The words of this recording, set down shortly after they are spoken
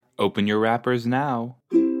Open your wrappers now.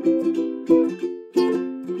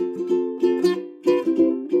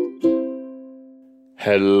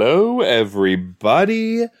 Hello,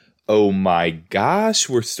 everybody. Oh my gosh,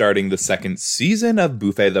 we're starting the second season of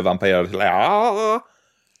Buffy the Vampire Slayer.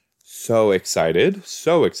 So excited.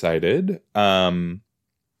 I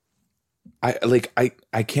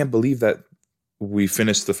can't believe that we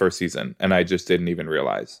finished the first season and I just didn't even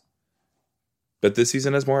realize. But this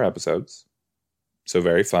season has more episodes. So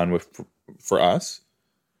very fun for us.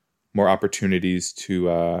 More opportunities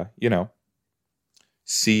to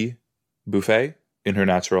see Buffy in her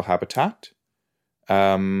natural habitat.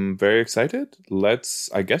 Very excited.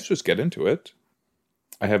 Let's, I guess, just get into it.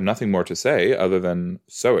 I have nothing more to say other than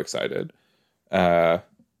so excited. But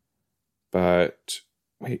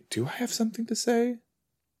wait, do I have something to say?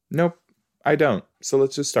 Nope, I don't. So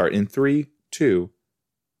let's just start in 3, 2,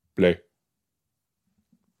 play.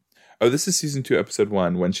 Oh, this is season 2, episode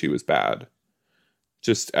 1, when she was bad.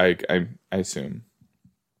 Just, I assume.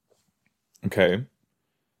 Okay.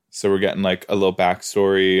 So we're getting like a little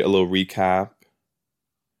backstory, a little recap.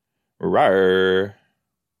 Rawr.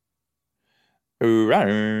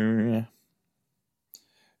 Rawr.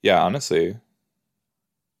 Yeah, honestly.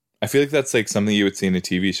 I feel like that's like something you would see in a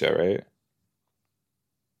TV show, right?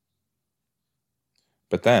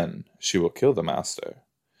 But then she will kill the master.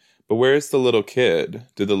 But where's the little kid?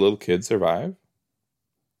 Did the little kid survive?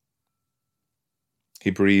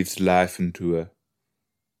 He breathed life into her.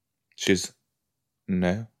 She's...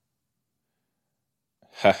 No.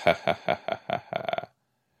 Ha ha ha ha ha ha ha.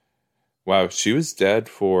 Wow, she was dead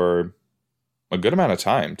for a good amount of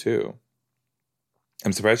time, too.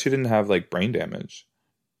 I'm surprised she didn't have, like, brain damage.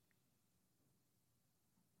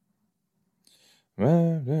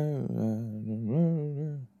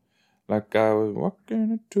 Like I was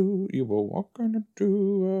walking into, you were walking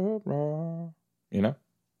into a... You know?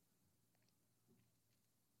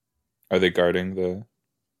 Are they guarding the...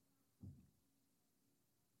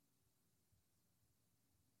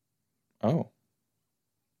 Oh.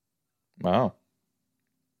 Wow.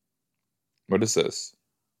 What is this?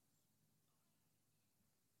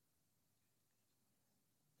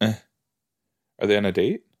 Are they on a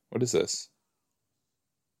date? What is this?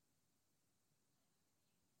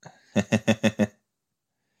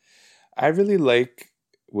 I really like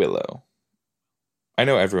Willow. I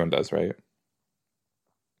know everyone does, right?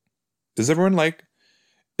 Does everyone like...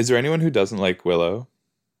 Is there anyone who doesn't like Willow?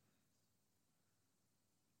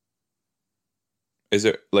 Is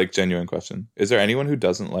there, like, genuine question? Is there anyone who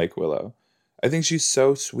doesn't like Willow? I think she's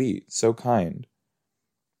so sweet, so kind.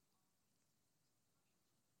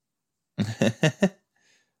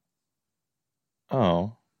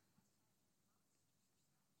 Oh.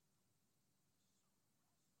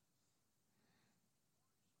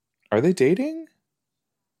 Are they dating?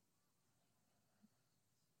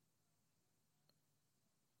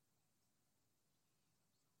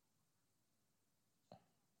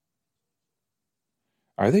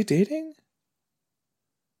 Are they dating?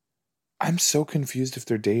 I'm so confused if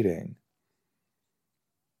they're dating.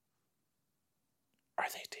 Are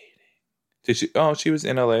they dating? Did she... Oh, she was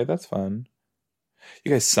in LA. That's fun.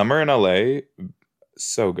 You guys, summer in LA,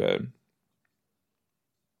 so good.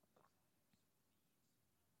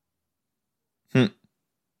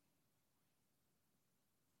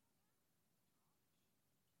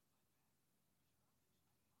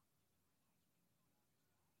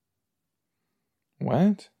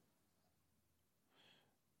 What?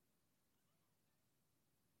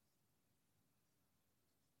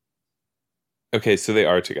 Okay, so they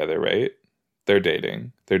are together, right? They're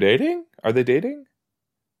dating. They're dating? Are they dating?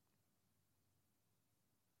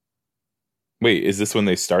 Wait, is this when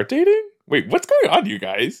they start dating? Wait, what's going on, you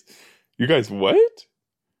guys? You guys, what?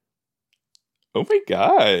 Oh my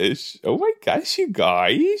gosh. Oh my gosh, you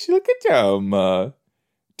guys. Look at them.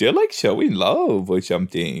 They're like showing love or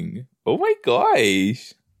something. Oh my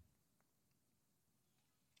gosh.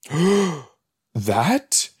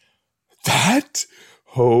 That?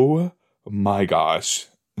 Oh my gosh.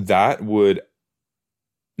 That would...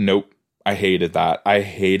 Nope. I hated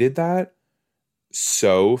that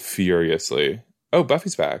so furiously. Oh,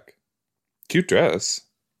 Buffy's back. Cute dress.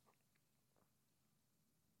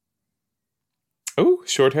 Oh,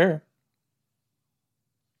 short hair.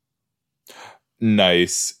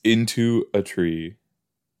 Nice. Into a tree.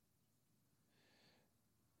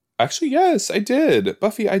 Actually, yes, I did.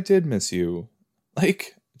 Buffy, I did miss you.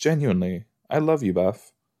 Like, genuinely. I love you,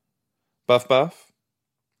 Buff. Buff.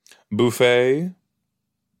 Buffet.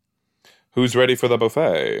 Who's ready for the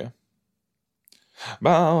buffet?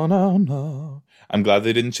 I'm glad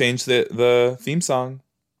they didn't change the theme song.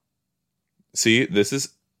 See, this is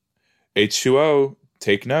H2O,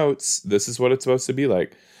 take notes. This is what it's supposed to be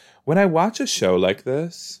like. When I watch a show like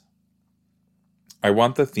this, I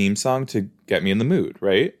want the theme song to get me in the mood,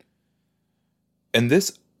 right? And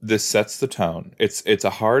this sets the tone. It's a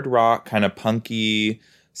hard rock, kind of punky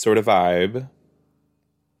sort of vibe,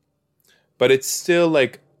 but it's still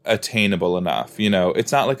like attainable enough. You know,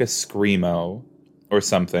 it's not like a screamo or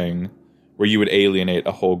something where you would alienate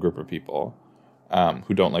a whole group of people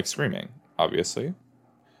who don't like screaming, obviously.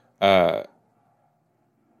 But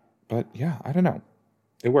yeah, I don't know.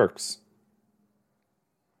 It works.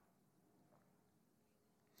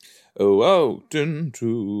 Oh, out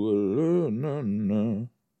into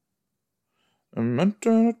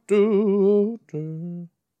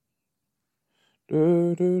your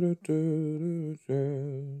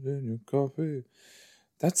coffee.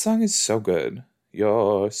 That song is so good.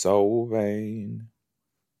 You're so vain.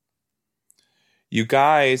 You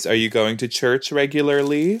guys, are you going to church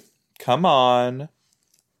regularly? Come on.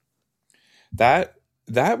 That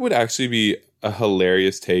would actually be a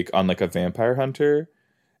hilarious take on like a vampire hunter,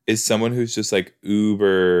 is someone who's just like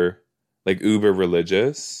uber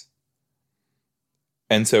religious.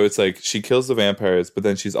 And so it's like she kills the vampires, but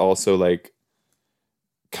then she's also like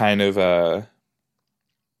kind of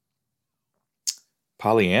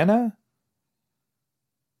Pollyanna?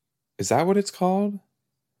 Is that what it's called?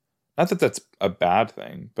 Not that that's a bad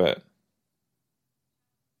thing, but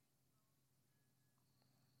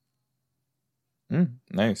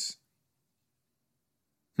nice.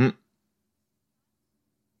 Hmm.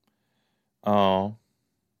 Oh,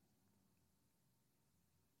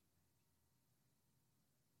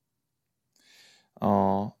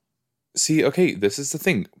 oh. See, okay, this is the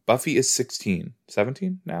thing. Buffy is 16.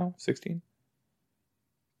 17 now? 16?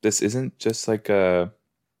 This isn't just like a...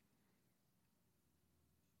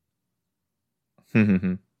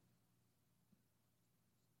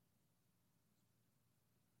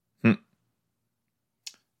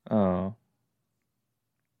 Oh.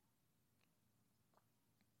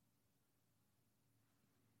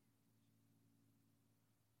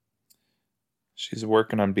 She's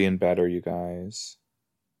working on being better, you guys.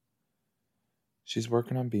 She's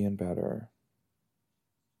working on being better.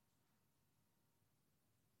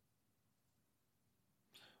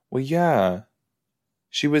 Well, yeah.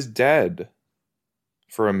 She was dead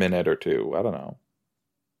for a minute or two. I don't know.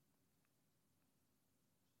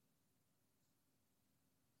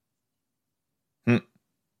 Hmm.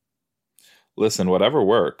 Listen, whatever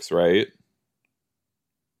works, right?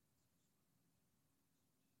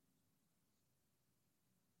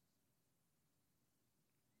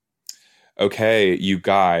 Okay, you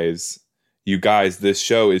guys, this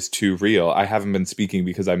show is too real. I haven't been speaking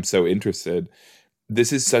because I'm so interested.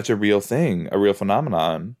 This is such a real thing, a real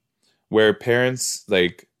phenomenon where parents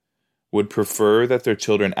like would prefer that their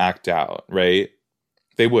children act out, right?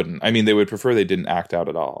 They wouldn't. I mean, they would prefer they didn't act out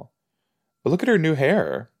at all. But look at her new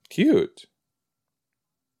hair. Cute.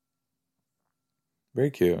 Very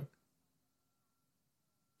cute.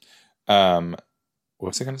 Um, what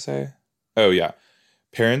was I going to say? Oh, yeah.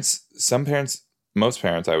 Some parents, most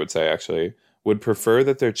parents, I would say actually, would prefer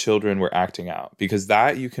that their children were acting out because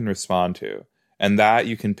that you can respond to and that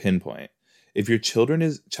you can pinpoint. If your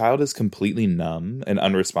child is completely numb and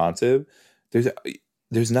unresponsive,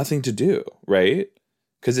 there's nothing to do, right?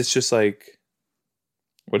 Because it's just like,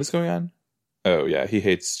 what is going on? Oh yeah, he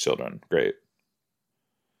hates children. Great.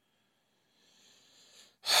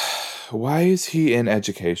 Why is he in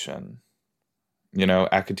education? You know,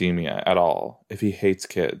 academia at all if he hates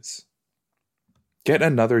kids? Get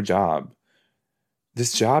another job.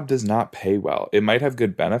 This job does not pay well. It might have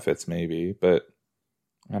good benefits, maybe, but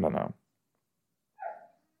I don't know.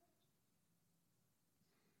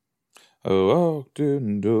 Oh,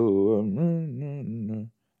 didn't do.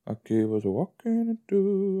 I was walking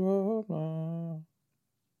into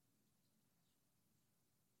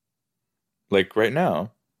like right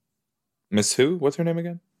now. Miss who? What's her name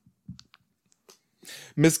again?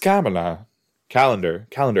 Miss Kamala. Calendar.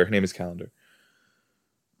 Her name is Calendar.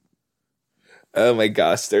 Oh my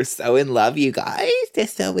gosh, they're so in love, you guys. They're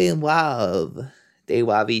so in love. They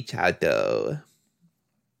love each other.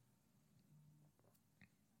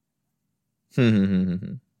 Are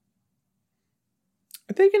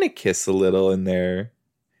they gonna kiss a little in there?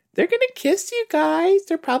 They're gonna kiss you guys.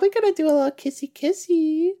 They're probably gonna do a little kissy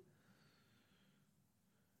kissy.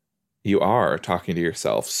 You are talking to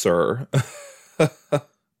yourself, sir.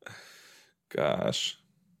 Gosh.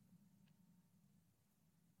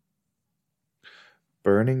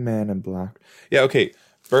 Burning Man and Black. Yeah, okay.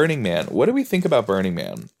 Burning Man. What do we think about Burning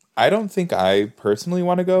Man? I don't think I personally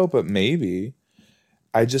want to go, but maybe.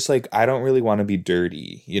 I just like, I don't really want to be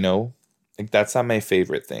dirty, you know? Like, that's not my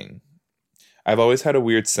favorite thing. I've always had a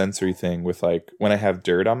weird sensory thing with, like, when I have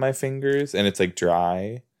dirt on my fingers and it's, like,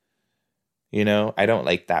 dry. You know, I don't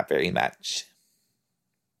like that very much.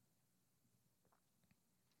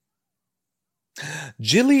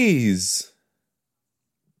 Jillies!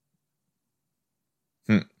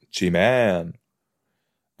 G-Man.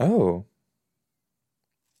 Oh,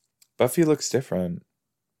 Buffy looks different.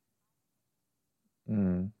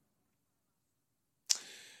 Hmm.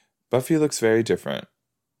 Buffy looks very different.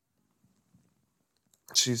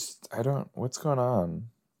 What's going on?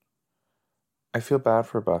 I feel bad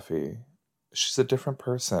for Buffy. She's a different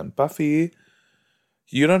person. Buffy,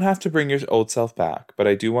 you don't have to bring your old self back, but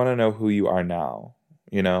I do want to know who you are now,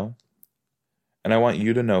 you know? And I want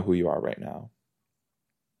you to know who you are right now.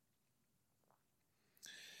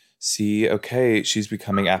 See, okay, she's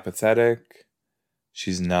becoming apathetic.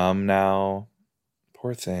 She's numb now.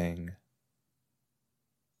 Poor thing.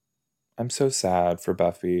 I'm so sad for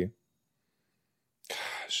Buffy.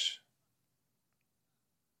 Gosh.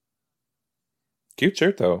 Cute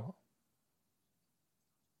shirt, though.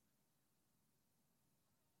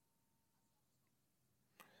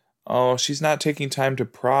 Oh, she's not taking time to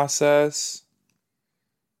process.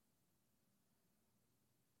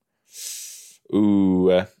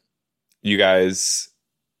 Ooh, you guys,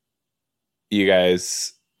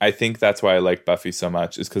 I think that's why I like Buffy so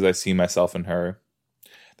much, is because I see myself in her.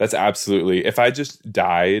 That's absolutely, if I just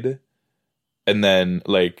died and then,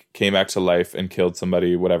 like, came back to life and killed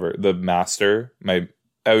somebody, whatever, the master, I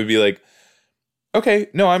would be like, okay,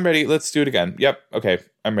 no, I'm ready. Let's do it again. Yep. Okay.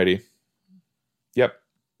 I'm ready. Yep.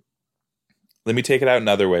 Let me take it out in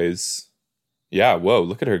other ways. Yeah. Whoa.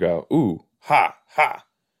 Look at her go. Ooh. Ha. Ha.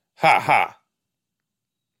 Ha. Ha.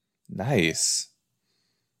 Nice.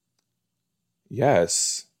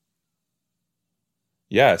 Yes.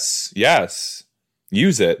 Yes. Yes.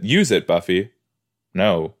 Use it. Use it, Buffy.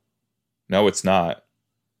 No. No, it's not.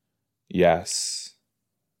 Yes.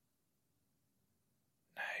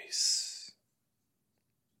 Nice.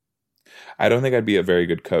 I don't think I'd be a very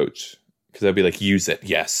good coach because I'd be like, use it.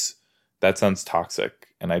 Yes. That sounds toxic.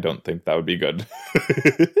 And I don't think that would be good.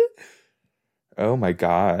 Oh my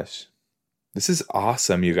gosh. This is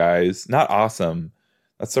awesome, you guys. Not awesome.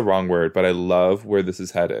 That's the wrong word, but I love where this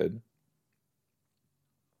is headed.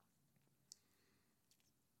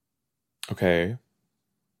 Okay.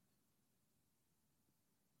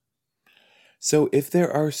 So if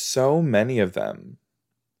there are so many of them,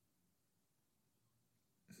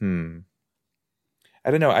 hmm.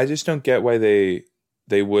 I don't know. I just don't get why they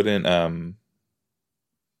wouldn't I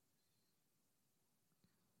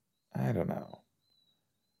don't know.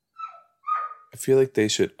 I feel like they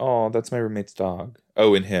should. Oh, that's my roommate's dog.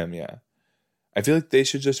 Oh, and him, yeah. I feel like they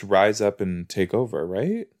should just rise up and take over,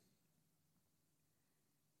 right?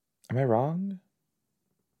 Am I wrong?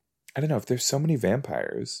 I don't know. If there's so many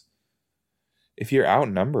vampires, if you're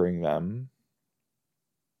outnumbering them,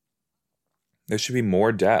 there should be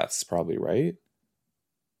more deaths, probably, right?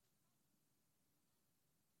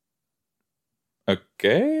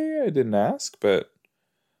 Okay, I didn't ask, but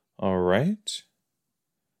all right.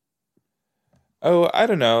 Oh, I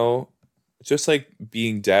don't know. Just like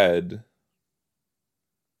being dead.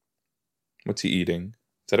 What's he eating?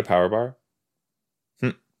 Is that a power bar? Hmm.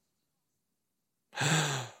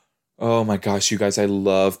 Oh my gosh, you guys, I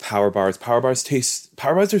love power bars. Power bars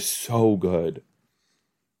are so good.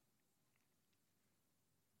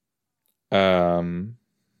 Um,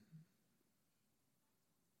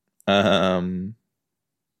 um,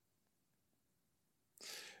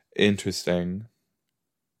 interesting.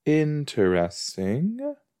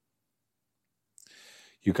 Interesting.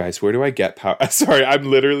 You guys, where do I get power? Sorry,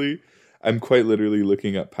 I'm quite literally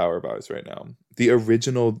looking up power bars right now. The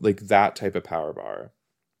original, like that type of power bar.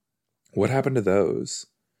 What happened to those?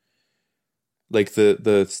 Like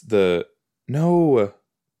the no.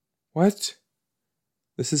 What?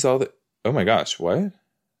 This is all the Oh my gosh, what?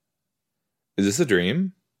 Is this a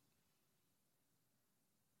dream?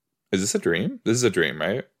 Is this a dream? This is a dream,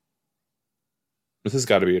 right? This has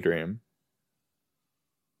got to be a dream.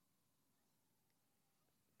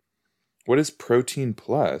 What is protein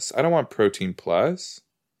plus? I don't want protein plus.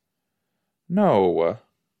 No.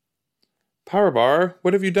 Power bar,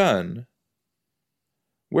 what have you done?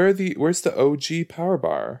 Where's the OG power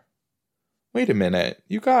bar? Wait a minute.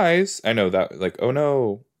 You guys, I know that, like, oh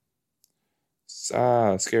no.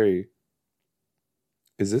 Scary.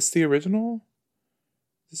 Is this the original?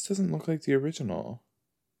 This doesn't look like the original.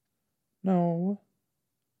 No.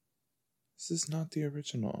 This is not the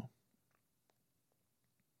original.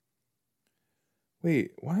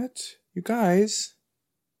 Wait, what? You guys?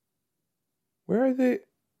 Where are they?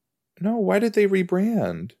 No, why did they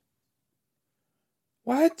rebrand?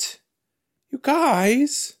 What? You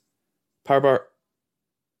guys? Power Bar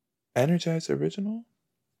Energized Original?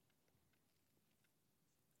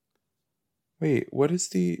 Wait, what is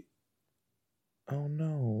the... Oh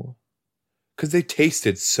no. Because they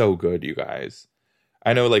tasted so good, you guys.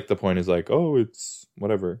 I know, like, the point is like, oh, it's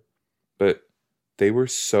whatever. But they were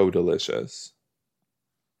so delicious.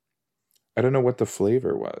 I don't know what the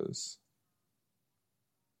flavor was.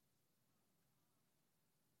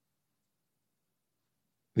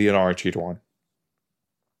 The enriched one.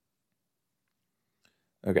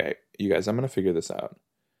 Okay, you guys, I'm going to figure this out.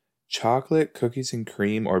 Chocolate, cookies and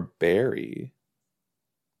cream, or berry?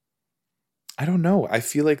 I don't know. I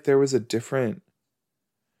feel like there was a different...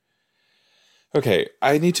 Okay,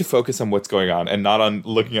 I need to focus on what's going on and not on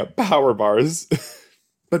looking up power bars.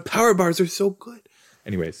 But power bars are so good.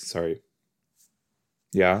 Anyways, sorry.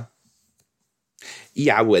 Yeah?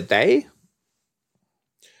 Yeah, would they?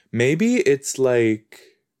 Maybe it's like...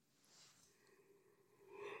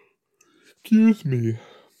 Excuse me.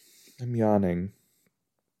 I'm yawning.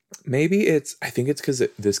 Maybe it's... I think it's because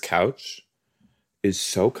this couch is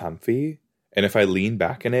so comfy. And if I lean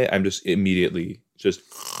back in it, I'm just immediately just...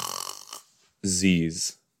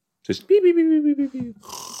 Z's. Just beep, beep, beep, beep, beep, beep, beep.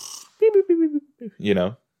 Beep, beep, beep, beep, beep, beep. You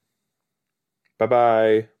know?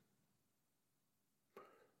 Bye-bye.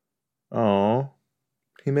 Oh,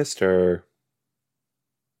 he missed her.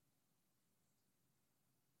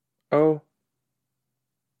 Oh.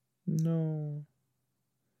 No.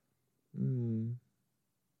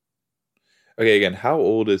 Okay, again, how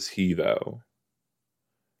old is he, though?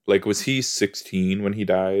 Like, was he 16 when he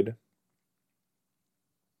died?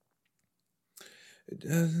 It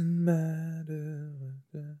doesn't matter.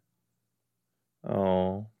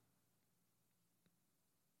 Oh.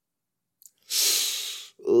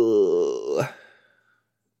 Ugh.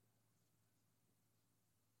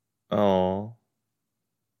 Oh.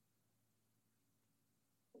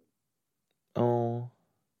 Oh.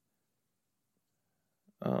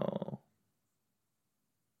 Oh.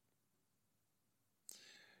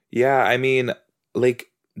 Yeah, I mean,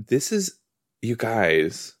 like, this is, you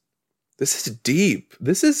guys, this is deep.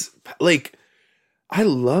 This is, like, I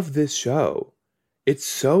love this show. It's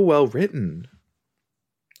so well written.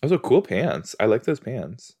 Those are cool pants. I like those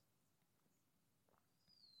pants.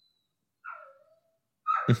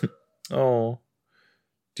 Oh.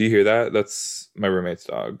 Do you hear that? That's my roommate's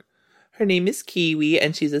dog. Her name is Kiwi,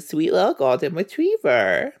 and she's a sweet little golden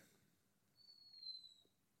retriever.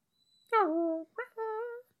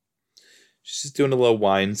 She's just doing a little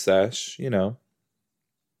wine sesh, you know.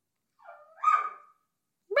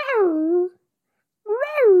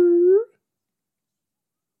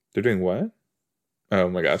 They're doing what? Oh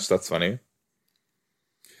my gosh, that's funny.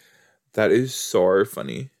 That is so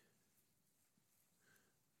funny.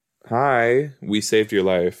 Hi, we saved your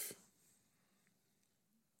life.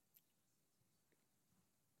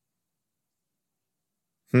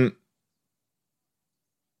 Hmm.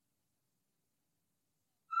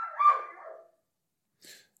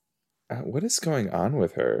 What is going on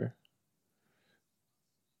with her?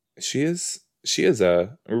 She is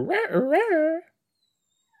a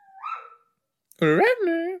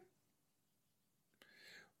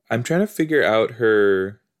I'm trying to figure out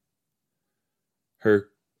her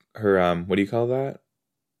what do you call that?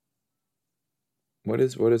 What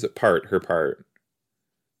is it? Her part.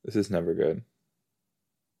 This is never good.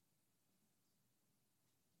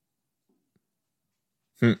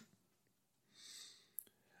 Hmm.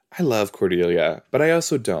 I love Cordelia, but I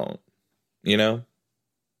also don't. You know?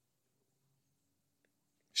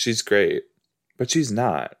 She's great, but she's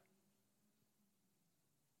not.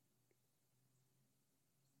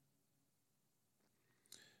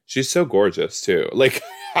 She's so gorgeous too. Like,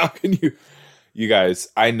 how can you guys,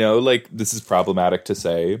 I know like this is problematic to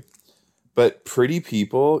say, but pretty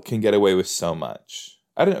people can get away with so much.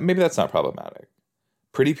 I don't maybe that's not problematic.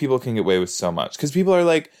 Pretty people can get away with so much because people are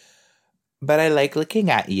like, but I like looking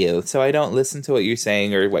at you, so I don't listen to what you're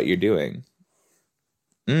saying or what you're doing.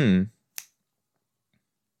 Mm.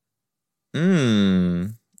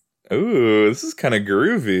 Mm. Ooh, this is kind of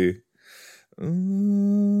groovy.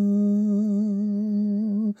 Ooh,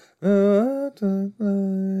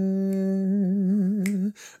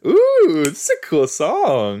 this is a cool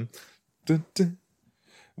song.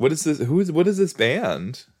 What is this? What is this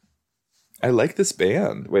band? I like this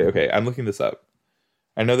band. Wait, okay, I'm looking this up.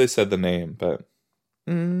 I know they said the name, but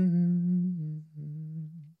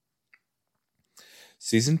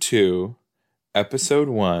Season 2, Episode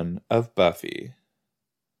 1 of Buffy.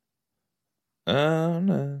 Oh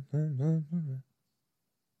no.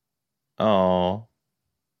 Oh.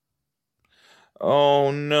 Oh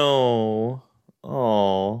no.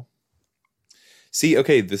 Oh. See,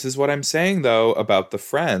 okay, this is what I'm saying though about the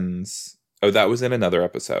friends. Oh, that was in another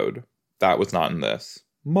episode. That was not in this.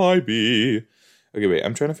 Might be. Okay, wait,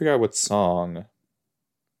 I'm trying to figure out what song.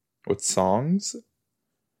 What songs?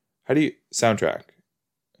 How do you soundtrack?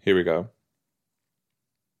 Here we go.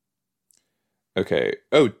 Okay.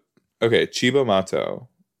 Oh, okay. Chibo Mato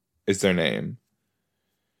is their name.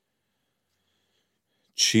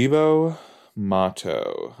 Chibo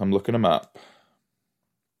Mato. I'm looking them up.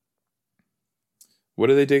 What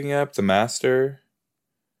are they digging up? The master?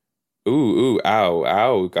 Ooh, ow,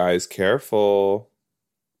 ow, guys, careful.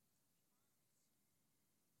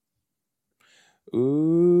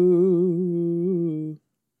 Ooh.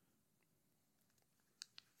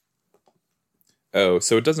 Oh,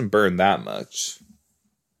 so it doesn't burn that much.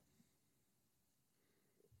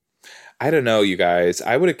 I don't know, you guys.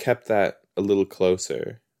 I would have kept that a little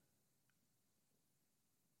closer.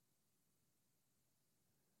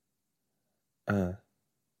 Uh,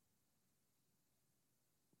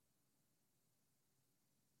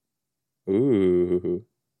 ooh.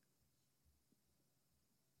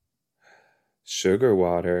 Sugar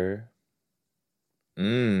water.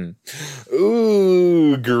 Mmm.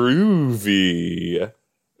 Ooh, groovy.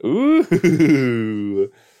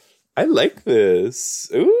 Ooh. I like this.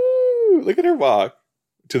 Ooh, look at her walk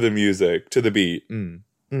to the music, to the beat. Mm,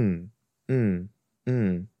 mm,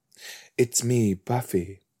 mm. It's me,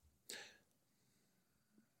 Buffy.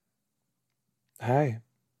 Hi.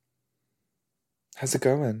 How's it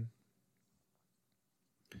going?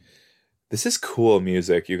 This is cool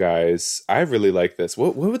music, you guys. I really like this.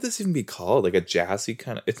 What would this even be called? Like a jazzy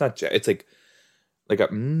kind of. It's not jazz. It's like a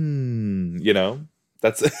you know?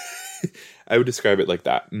 That's I would describe it like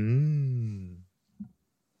that.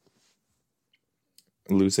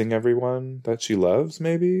 Losing everyone that she loves,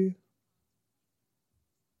 maybe?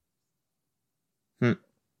 Hmm.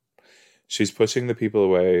 She's pushing the people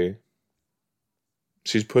away.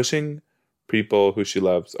 She's pushing people who she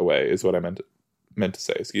loves away is what I meant to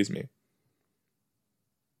say, excuse me.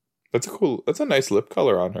 That's a nice lip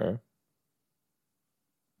color on her.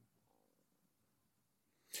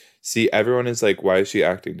 See, everyone is like, why is she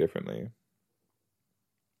acting differently?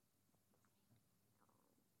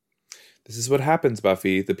 This is what happens,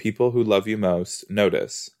 Buffy. The people who love you most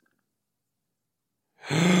notice.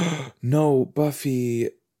 No,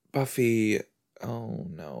 Buffy. Buffy. Oh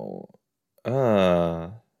no.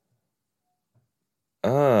 Uh.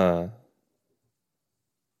 Uh.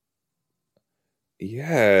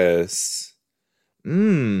 Yes.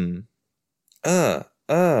 Mmm.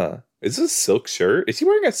 Is this a silk shirt? Is he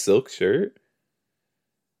wearing a silk shirt?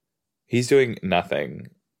 He's doing nothing.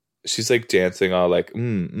 She's like dancing all like,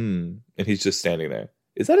 and he's just standing there.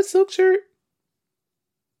 Is that a silk shirt?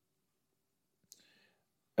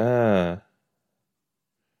 Uh.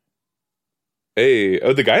 Hey.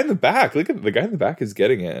 Oh, the guy in the back. Look at the guy in the back is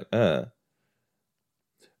getting it. La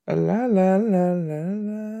la la la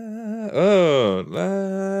la. Oh,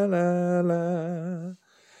 la la la.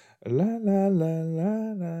 La la la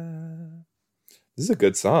la la. This is a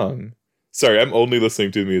good song. Sorry, I'm only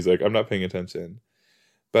listening to the music. I'm not paying attention.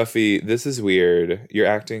 Buffy, this is weird. You're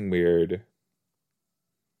acting weird.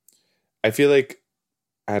 I feel like,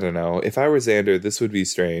 I don't know. If I were Xander, this would be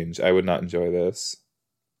strange. I would not enjoy this.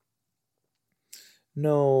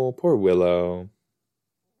 No, poor Willow.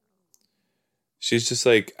 She's just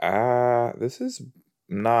like, this is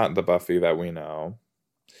not the Buffy that we know.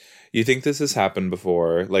 You think this has happened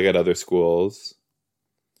before, like at other schools?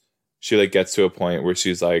 She like gets to a point where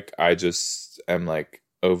she's like, I just am like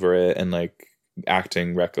over it and like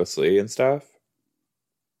acting recklessly and stuff.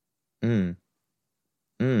 Mm.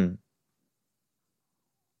 Mm.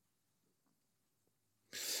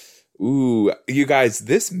 Ooh, you guys,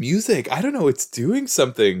 this music, I don't know, it's doing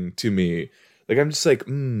something to me. Like I'm just like,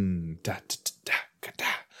 da da da da da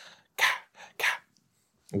ka ka.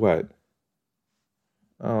 What?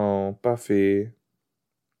 Oh, Buffy.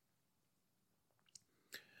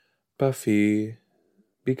 Buffy,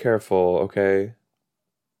 be careful, okay?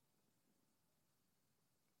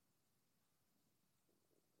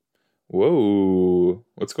 Whoa.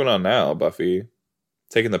 What's going on now, Buffy?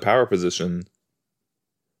 Taking the power position.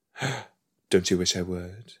 Don't you wish I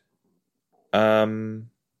would? Um,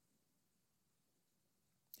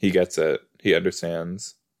 he gets it. He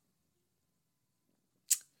understands.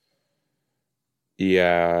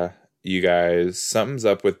 Yeah, you guys, something's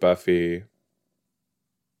up with Buffy.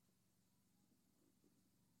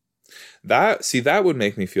 That would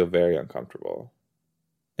make me feel very uncomfortable.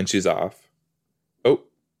 And she's off. Oh,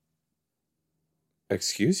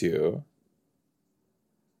 excuse you.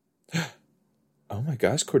 Oh my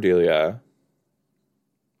gosh, Cordelia.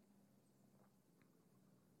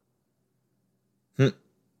 Hmm.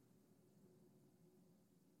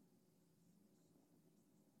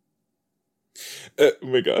 Oh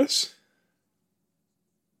my gosh.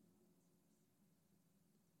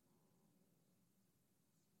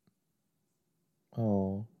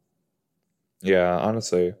 Oh. Yeah,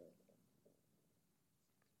 honestly.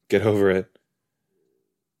 Get over it.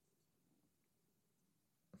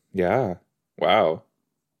 Yeah. Wow.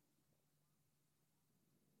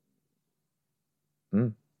 Hmm.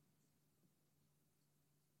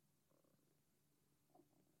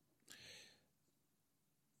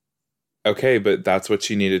 Okay, but that's what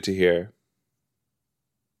she needed to hear.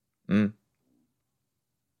 Hmm.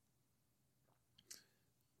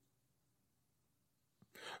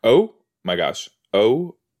 Oh my gosh.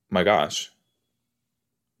 Oh my gosh.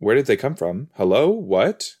 Where did they come from? Hello?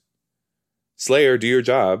 What? Slayer, do your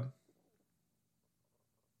job.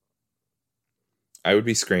 I would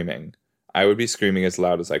be screaming. I would be screaming as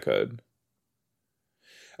loud as I could.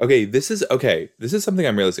 Okay. This is something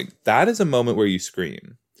I'm realizing. That is a moment where you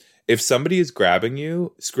scream. If somebody is grabbing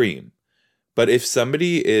you, scream. But if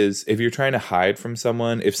you're trying to hide from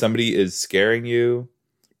someone, if somebody is scaring you,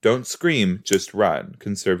 don't scream, just run.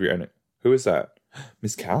 Conserve your energy. Who is that?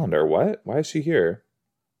 Miss Calendar, what? Why is she here?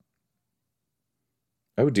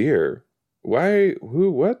 Oh dear. Why?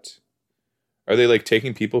 Who? What? Are they like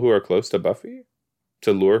taking people who are close to Buffy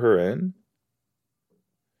to lure her in?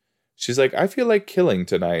 She's like, I feel like killing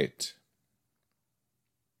tonight.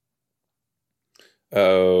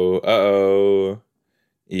 Oh, oh.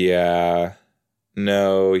 Yeah.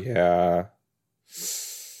 No, yeah.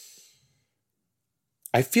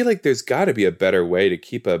 I feel like there's got to be a better way to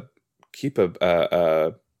keep a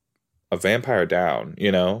vampire down,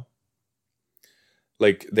 you know?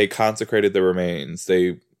 Like they consecrated the remains.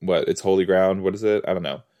 They what? It's holy ground. What is it? I don't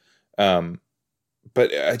know. Um,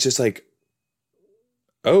 but I just like,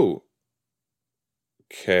 oh,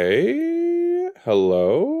 okay,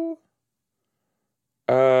 hello.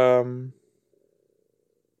 Um,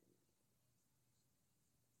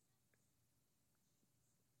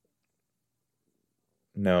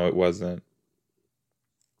 no, it wasn't.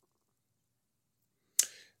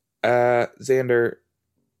 Xander,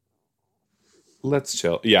 let's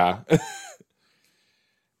chill. Yeah,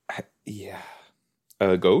 yeah.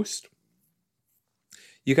 A ghost.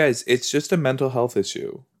 You guys, it's just a mental health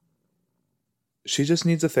issue. She just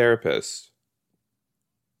needs a therapist.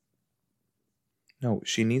 No,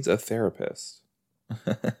 she needs a therapist.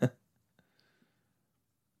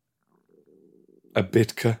 A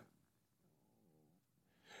bitka.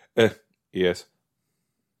 Eh, yes,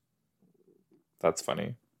 that's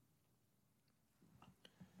funny.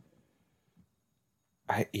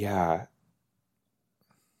 Yeah.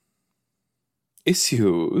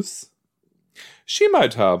 Issues. She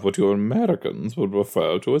might have what you Americans would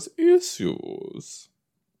refer to as issues.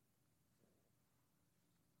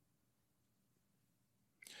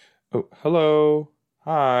 Oh, hello.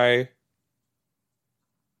 Hi.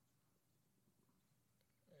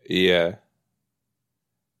 Yeah.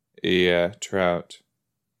 Yeah, trout.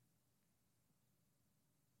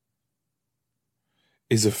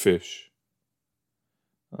 Is a fish.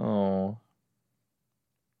 Oh,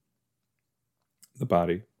 the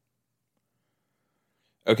body.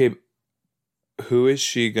 Okay, who is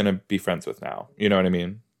she gonna be friends with now? You know what I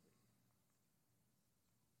mean?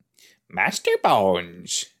 Master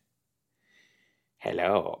Bones.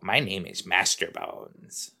 Hello, my name is Master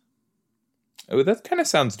Bones. Oh, that kind of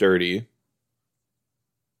sounds dirty.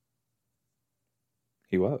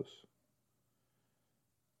 He was.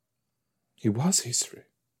 He was history.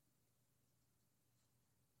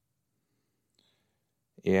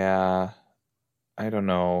 Yeah, I don't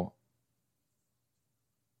know.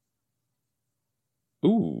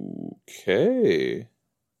 Ooh, okay.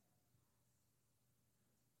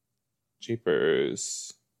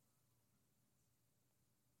 Jeepers.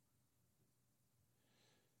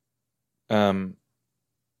 Um,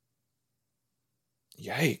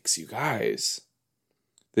 Yikes, you guys.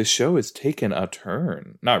 This show has taken a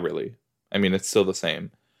turn. Not really. I mean, it's still the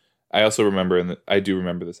same. I also remember I do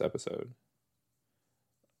remember this episode.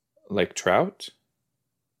 Like trout?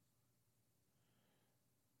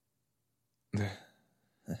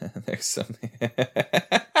 There's something.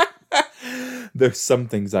 There's some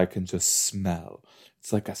things I can just smell.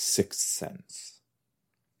 It's like a sixth sense.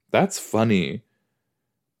 That's funny.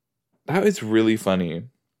 That is really funny.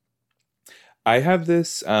 I have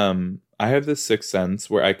this sixth sense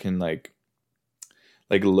where I can like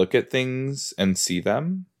look at things and see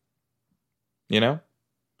them, you know?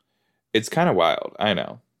 It's kind of wild, I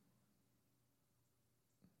know.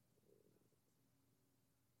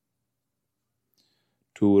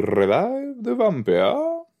 to revive the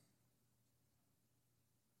vampire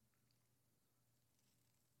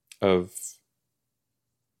of...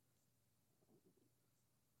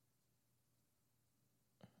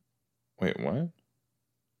 Wait, what?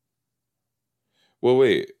 Well,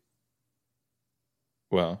 wait.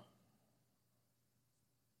 Well.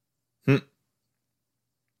 Hmm.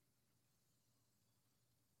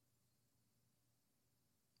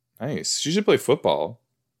 Nice. She should play football.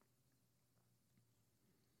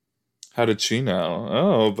 How did she know?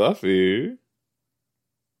 Oh, Buffy.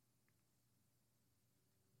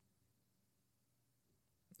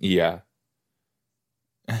 Yeah.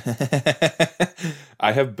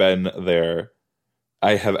 I have been there.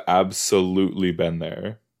 I have absolutely been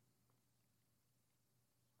there.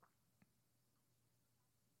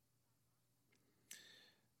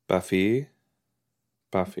 Buffy.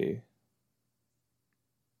 Buffy.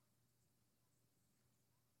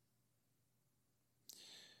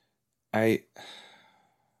 I.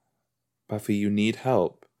 Buffy, you need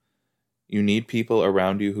help. You need people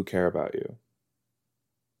around you who care about you.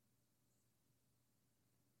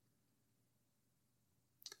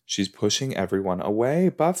 She's pushing everyone away.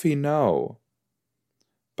 Buffy, no.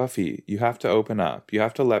 Buffy, you have to open up. You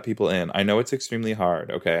have to let people in. I know it's extremely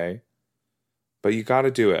hard, okay? But you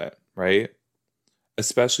gotta do it, right?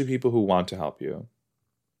 Especially people who want to help you.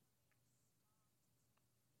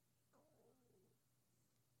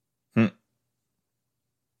 Hmm.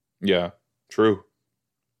 Yeah, true.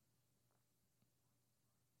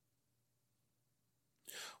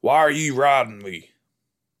 Why are you riding me?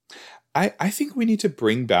 I think we need to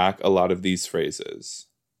bring back a lot of these phrases.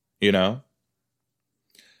 You know?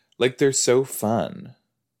 Like they're so fun.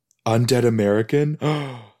 Undead American?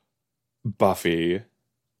 Buffy.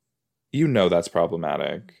 You know that's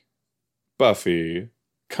problematic. Buffy.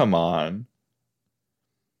 Come on.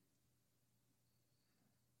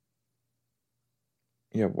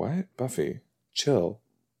 Yeah, what? Buffy. Chill.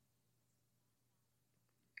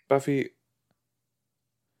 Buffy.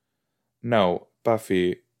 No,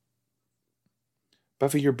 Buffy.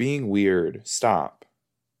 Buffy, you're being weird. Stop.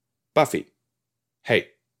 Buffy. Hey.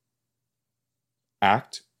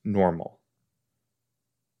 Act normal.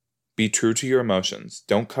 Be true to your emotions.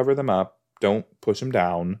 Don't cover them up. Don't push them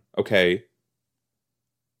down. Okay?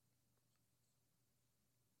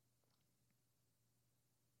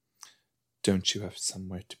 Don't you have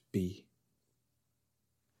somewhere to be?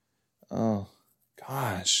 Oh,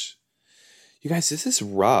 gosh. You guys, this is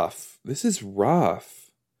rough. This is rough.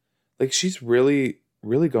 Like, she's really,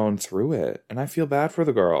 really going through it. And I feel bad for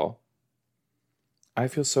the girl. I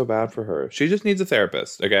feel so bad for her. She just needs a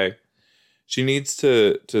therapist, okay? She needs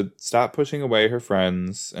to stop pushing away her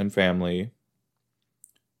friends and family.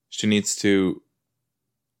 She needs to,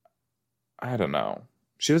 I don't know.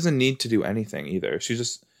 She doesn't need to do anything either. She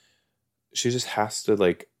just has to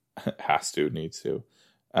like needs to.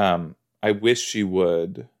 I wish she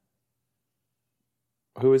would.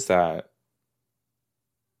 Who is that?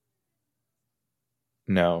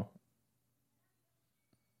 No.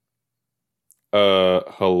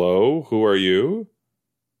 Hello? Who are you?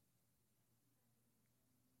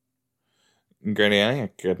 Granny, I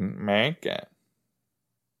couldn't make it.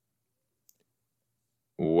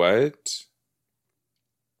 What?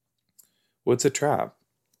 What's a trap?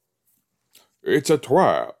 It's a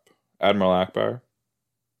trap. Admiral Akbar.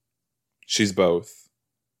 She's both.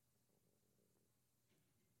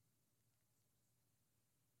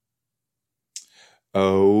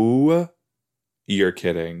 Oh, you're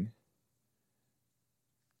kidding.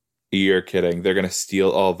 You're kidding. They're gonna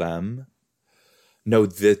steal all them? No,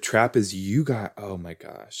 the trap is you got. Oh my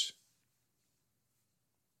gosh.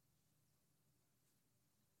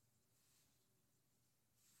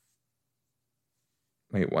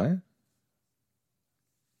 Wait, what?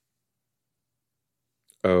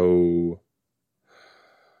 Oh,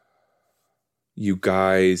 you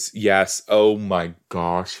guys. Yes. Oh my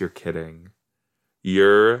gosh, you're kidding.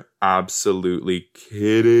 You're absolutely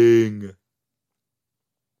kidding.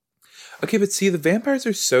 Okay, but see, the vampires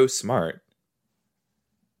are so smart.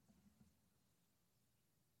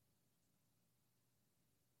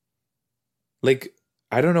 Like,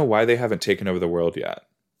 I don't know why they haven't taken over the world yet.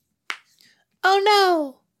 Oh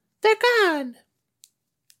no, they're gone.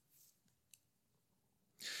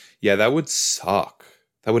 Yeah, that would suck.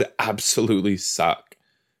 That would absolutely suck.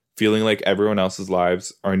 Feeling like everyone else's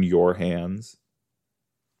lives are in your hands.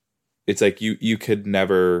 It's like you could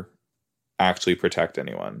never actually protect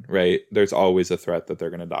anyone, right? There's always a threat that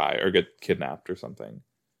they're going to die or get kidnapped or something.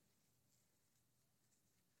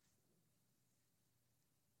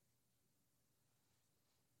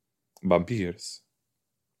 Vampires.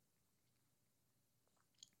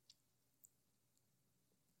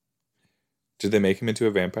 Did they make him into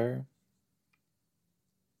a vampire?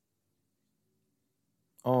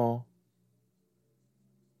 Oh.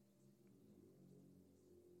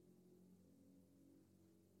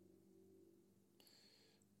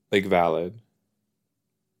 Like valid.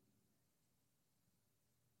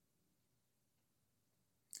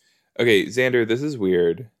 Okay, Xander, this is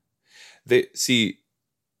weird. They see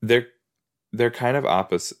they're they're kind of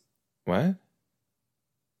opposite. What?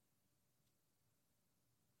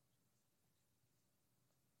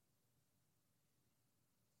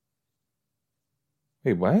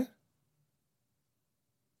 Wait, what?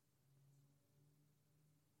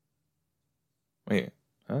 Wait,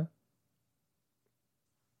 huh?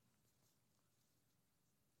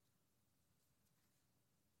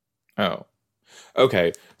 Oh.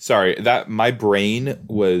 Okay. Sorry. That my brain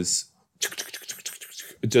was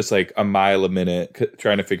just like a mile a minute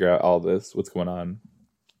trying to figure out all this. What's going on?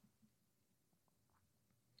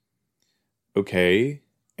 Okay.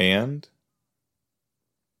 And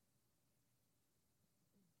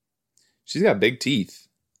she's got big teeth.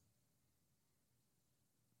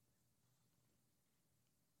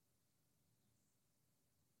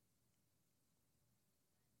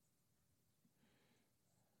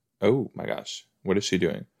 Oh my gosh. What is she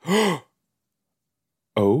doing?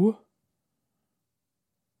 Oh?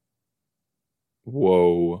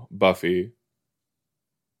 Whoa, Buffy.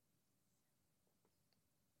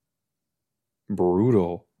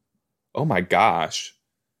 Brutal. Oh my gosh.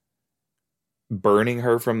 Burning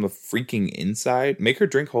her from the freaking inside? Make her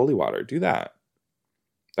drink holy water. Do that.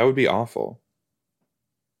 That would be awful.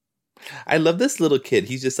 I love this little kid.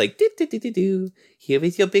 He's just like, do, do, do, do, do. Here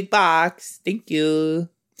is your big box. Thank you.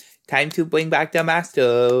 Time to bring back the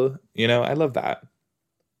master. You know, I love that.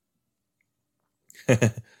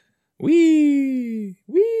 Wee,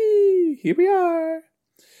 wee, here we are.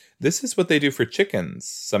 This is what they do for chickens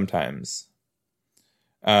sometimes.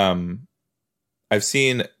 I've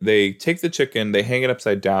seen they take the chicken, they hang it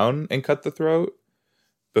upside down and cut the throat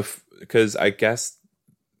because I guess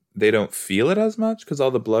they don't feel it as much because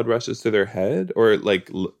all the blood rushes to their head, or like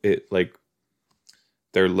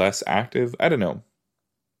they're less active. I don't know.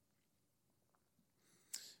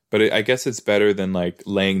 But I guess it's better than like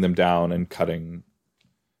laying them down and cutting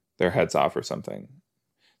their heads off or something.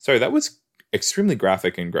 Sorry, that was extremely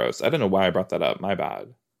graphic and gross. I don't know why I brought that up. My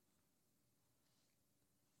bad.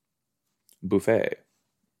 Buffet.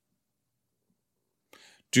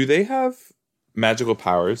 Do they have magical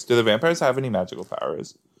powers? Do the vampires have any magical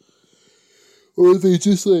powers? Or are they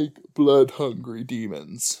just like blood-hungry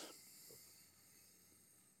demons?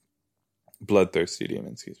 Bloodthirsty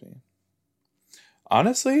demons, excuse me.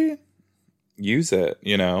 Honestly, use it,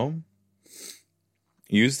 you know?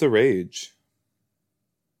 Use the rage.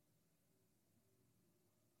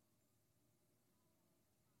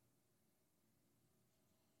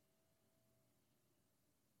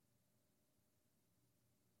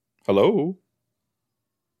 Hello?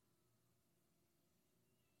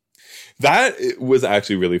 That was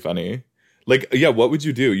actually really funny. Like, yeah, what would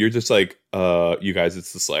you do? You're just like, you guys,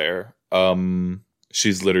 it's the Slayer.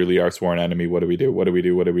 She's literally our sworn enemy. What do we do? What do we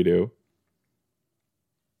do? What do we do?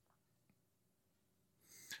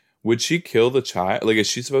 Would she kill the child? Like, is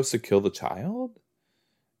she supposed to kill the child?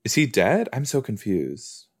 Is he dead? I'm so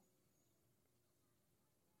confused.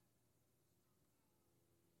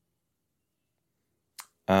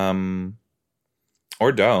 Um,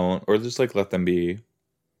 or don't, or just like let them be.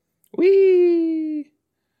 Wee.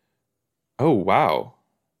 Oh wow.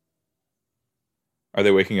 Are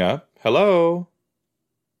they waking up? Hello.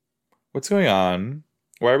 What's going on?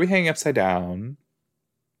 Why are we hanging upside down?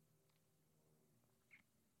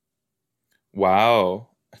 Wow.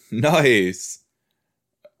 Nice.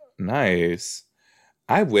 Nice.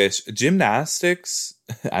 I wish gymnastics.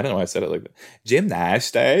 I don't know why I said it like that.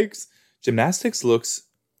 Gymnastics. Gymnastics looks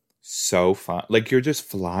so fun. Like you're just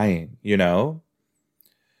flying, you know?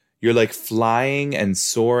 You're like flying and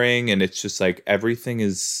soaring, and it's just like everything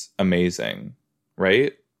is amazing,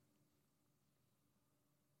 right?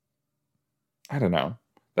 I don't know.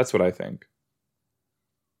 That's what I think.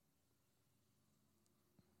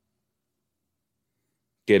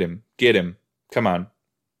 Get him. Get him. Come on.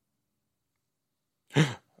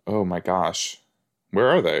 Oh my gosh. Where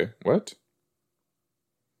are they? What?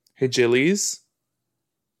 Hey, Jillies?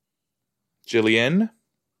 Jillian?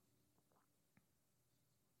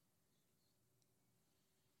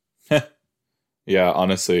 Yeah,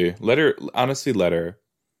 honestly. Let her.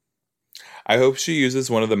 I hope she uses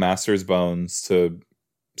one of the master's bones to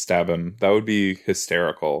stab him. That would be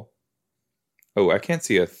hysterical. Oh, I can't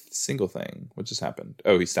see a single thing. What just happened?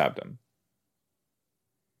 Oh, he stabbed him.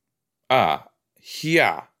 Ah,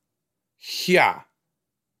 yeah. Yeah.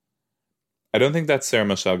 I don't think that's Sarah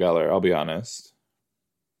Michelle Gellar, I'll be honest.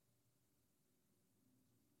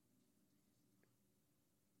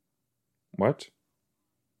 What?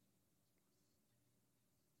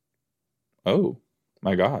 Oh,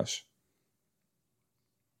 my gosh.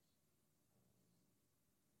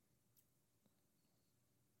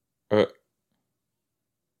 Uh,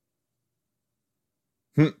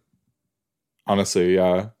 hmm, honestly,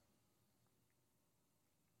 yeah.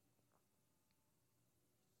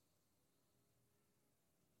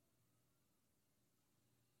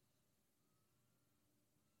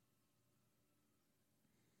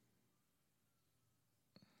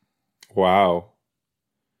 Wow.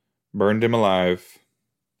 Burned him alive.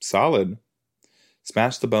 Solid.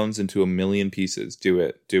 Smash the bones into a million pieces. Do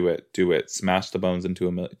it. Do it. Do it. Smash the bones into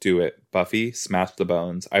a million. Do it. Buffy, smash the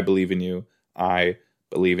bones. I believe in you. I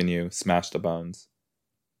believe in you. Smash the bones.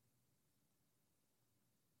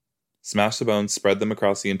 Smash the bones. Spread them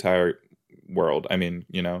across the entire world. I mean,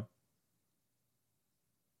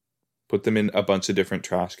 put them in a bunch of different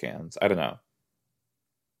trash cans. I don't know.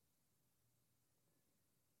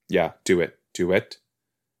 Yeah, do it. Do it.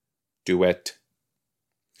 Do it.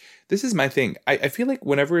 This is my thing. I feel like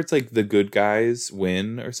whenever it's like the good guys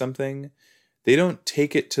win or something, they don't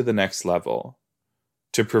take it to the next level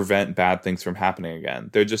to prevent bad things from happening again.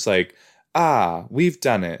 They're just like, we've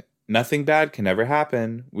done it. Nothing bad can ever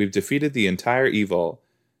happen. We've defeated the entire evil.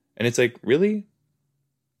 And it's like, really?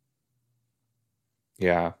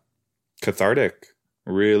 Yeah. Cathartic.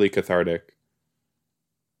 Really cathartic.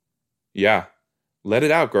 Yeah. Let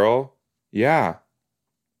it out, girl. Yeah.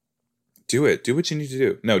 Do it. Do what you need to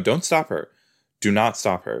do. No, don't stop her. Do not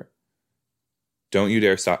stop her. Don't you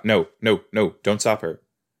dare stop. No, no, no. Don't stop her.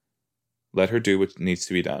 Let her do what needs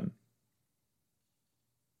to be done.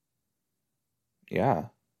 Yeah.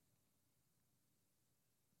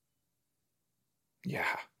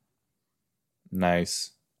 Yeah.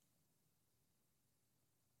 Nice.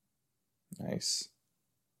 Nice.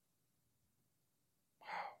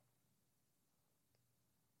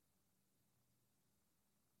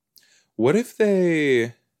 What if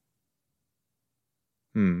they.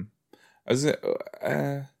 Hmm. I was,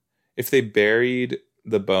 if they buried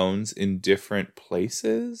the bones in different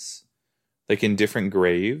places, like in different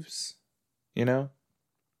graves, you know?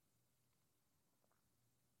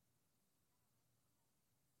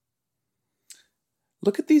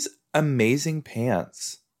 Look at these amazing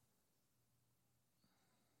pants.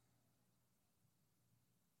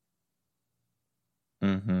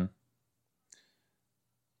 Mm-hmm.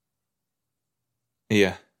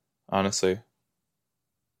 Yeah, honestly.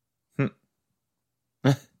 Hmm.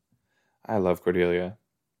 I love Cordelia.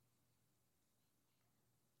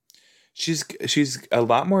 She's a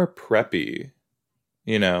lot more preppy,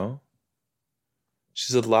 you know?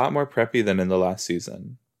 She's a lot more preppy than in the last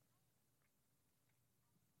season.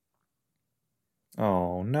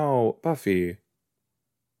 Oh no, Buffy.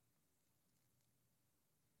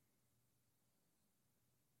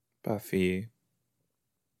 Buffy.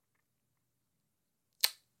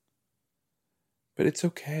 But it's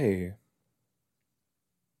okay.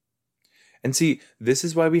 And see, this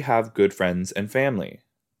is why we have good friends and family.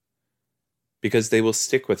 Because they will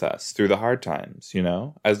stick with us through the hard times,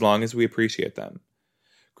 as long as we appreciate them.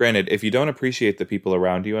 Granted, if you don't appreciate the people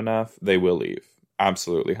around you enough, they will leave.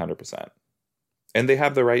 Absolutely 100%. And they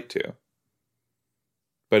have the right to.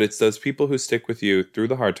 But it's those people who stick with you through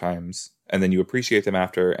the hard times, and then you appreciate them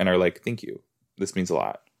after and are like, thank you. This means a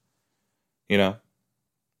lot. You know?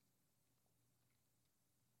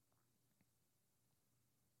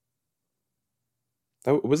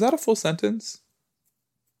 Was that a full sentence?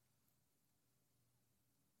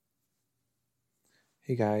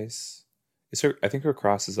 Hey guys. I think her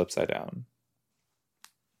cross is upside down.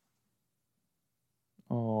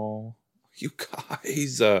 Oh, you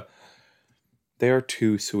guys. They are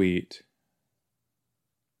too sweet.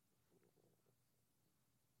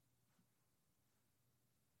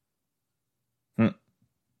 Hmm.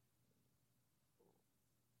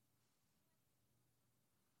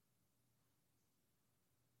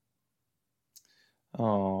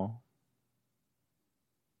 Oh.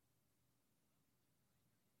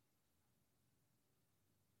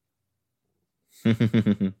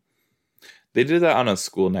 They did that on a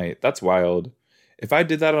school night. That's wild. If I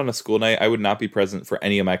did that on a school night, I would not be present for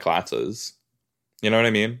any of my classes. You know what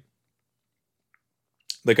I mean?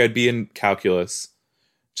 Like I'd be in calculus,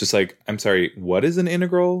 just like, I'm sorry, what is an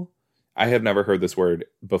integral? I have never heard this word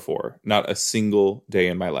before. Not a single day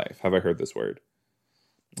in my life have I heard this word.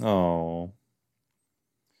 Oh.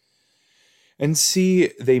 And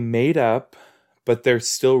see, they made up but they're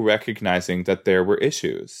still recognizing that there were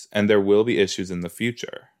issues and there will be issues in the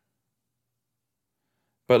future.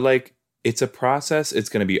 But like, it's a process. It's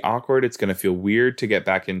going to be awkward. It's going to feel weird to get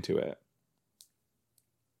back into it.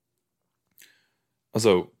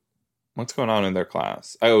 Also, what's going on in their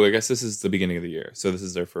class? Oh, I guess this is the beginning of the year. So this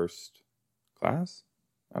is their first class?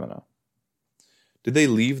 I don't know. Did they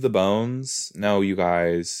leave the bones? No, you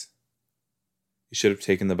guys. You should have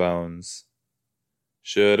taken the bones.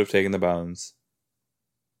 Should have taken the bones.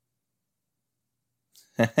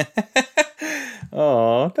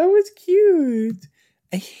 Oh, that was cute.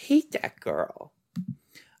 I hate that girl.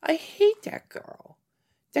 I hate that girl.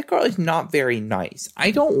 That girl is not very nice.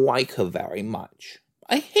 I don't like her very much.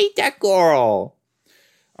 I hate that girl.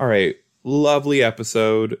 All right. Lovely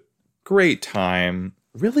episode. Great time.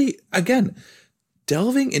 Really, again,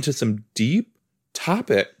 delving into some deep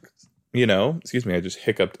topics. You know, excuse me, I just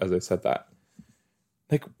hiccuped as I said that.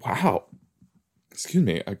 Like, wow. Excuse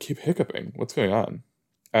me, I keep hiccuping. What's going on?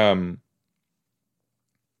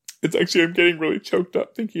 It's actually, I'm getting really choked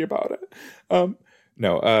up thinking about it.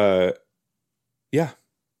 Yeah.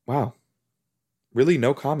 Wow. Really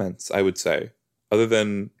no comments, I would say. Other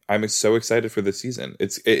than I'm so excited for this season.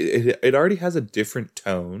 It already has a different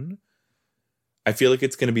tone. I feel like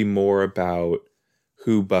it's going to be more about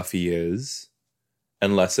who Buffy is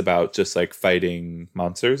and less about just like fighting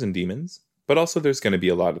monsters and demons. But also there's going to be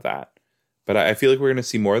a lot of that. But I feel like we're going to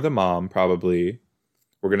see more of the mom, probably.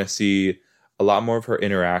 We're going to see a lot more of her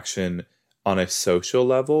interaction on a social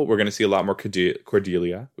level. We're going to see a lot more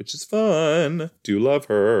Cordelia, which is fun. Do love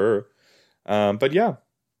her. But yeah.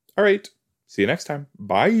 All right. See you next time.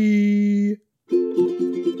 Bye.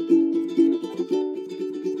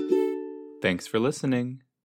 Thanks for listening.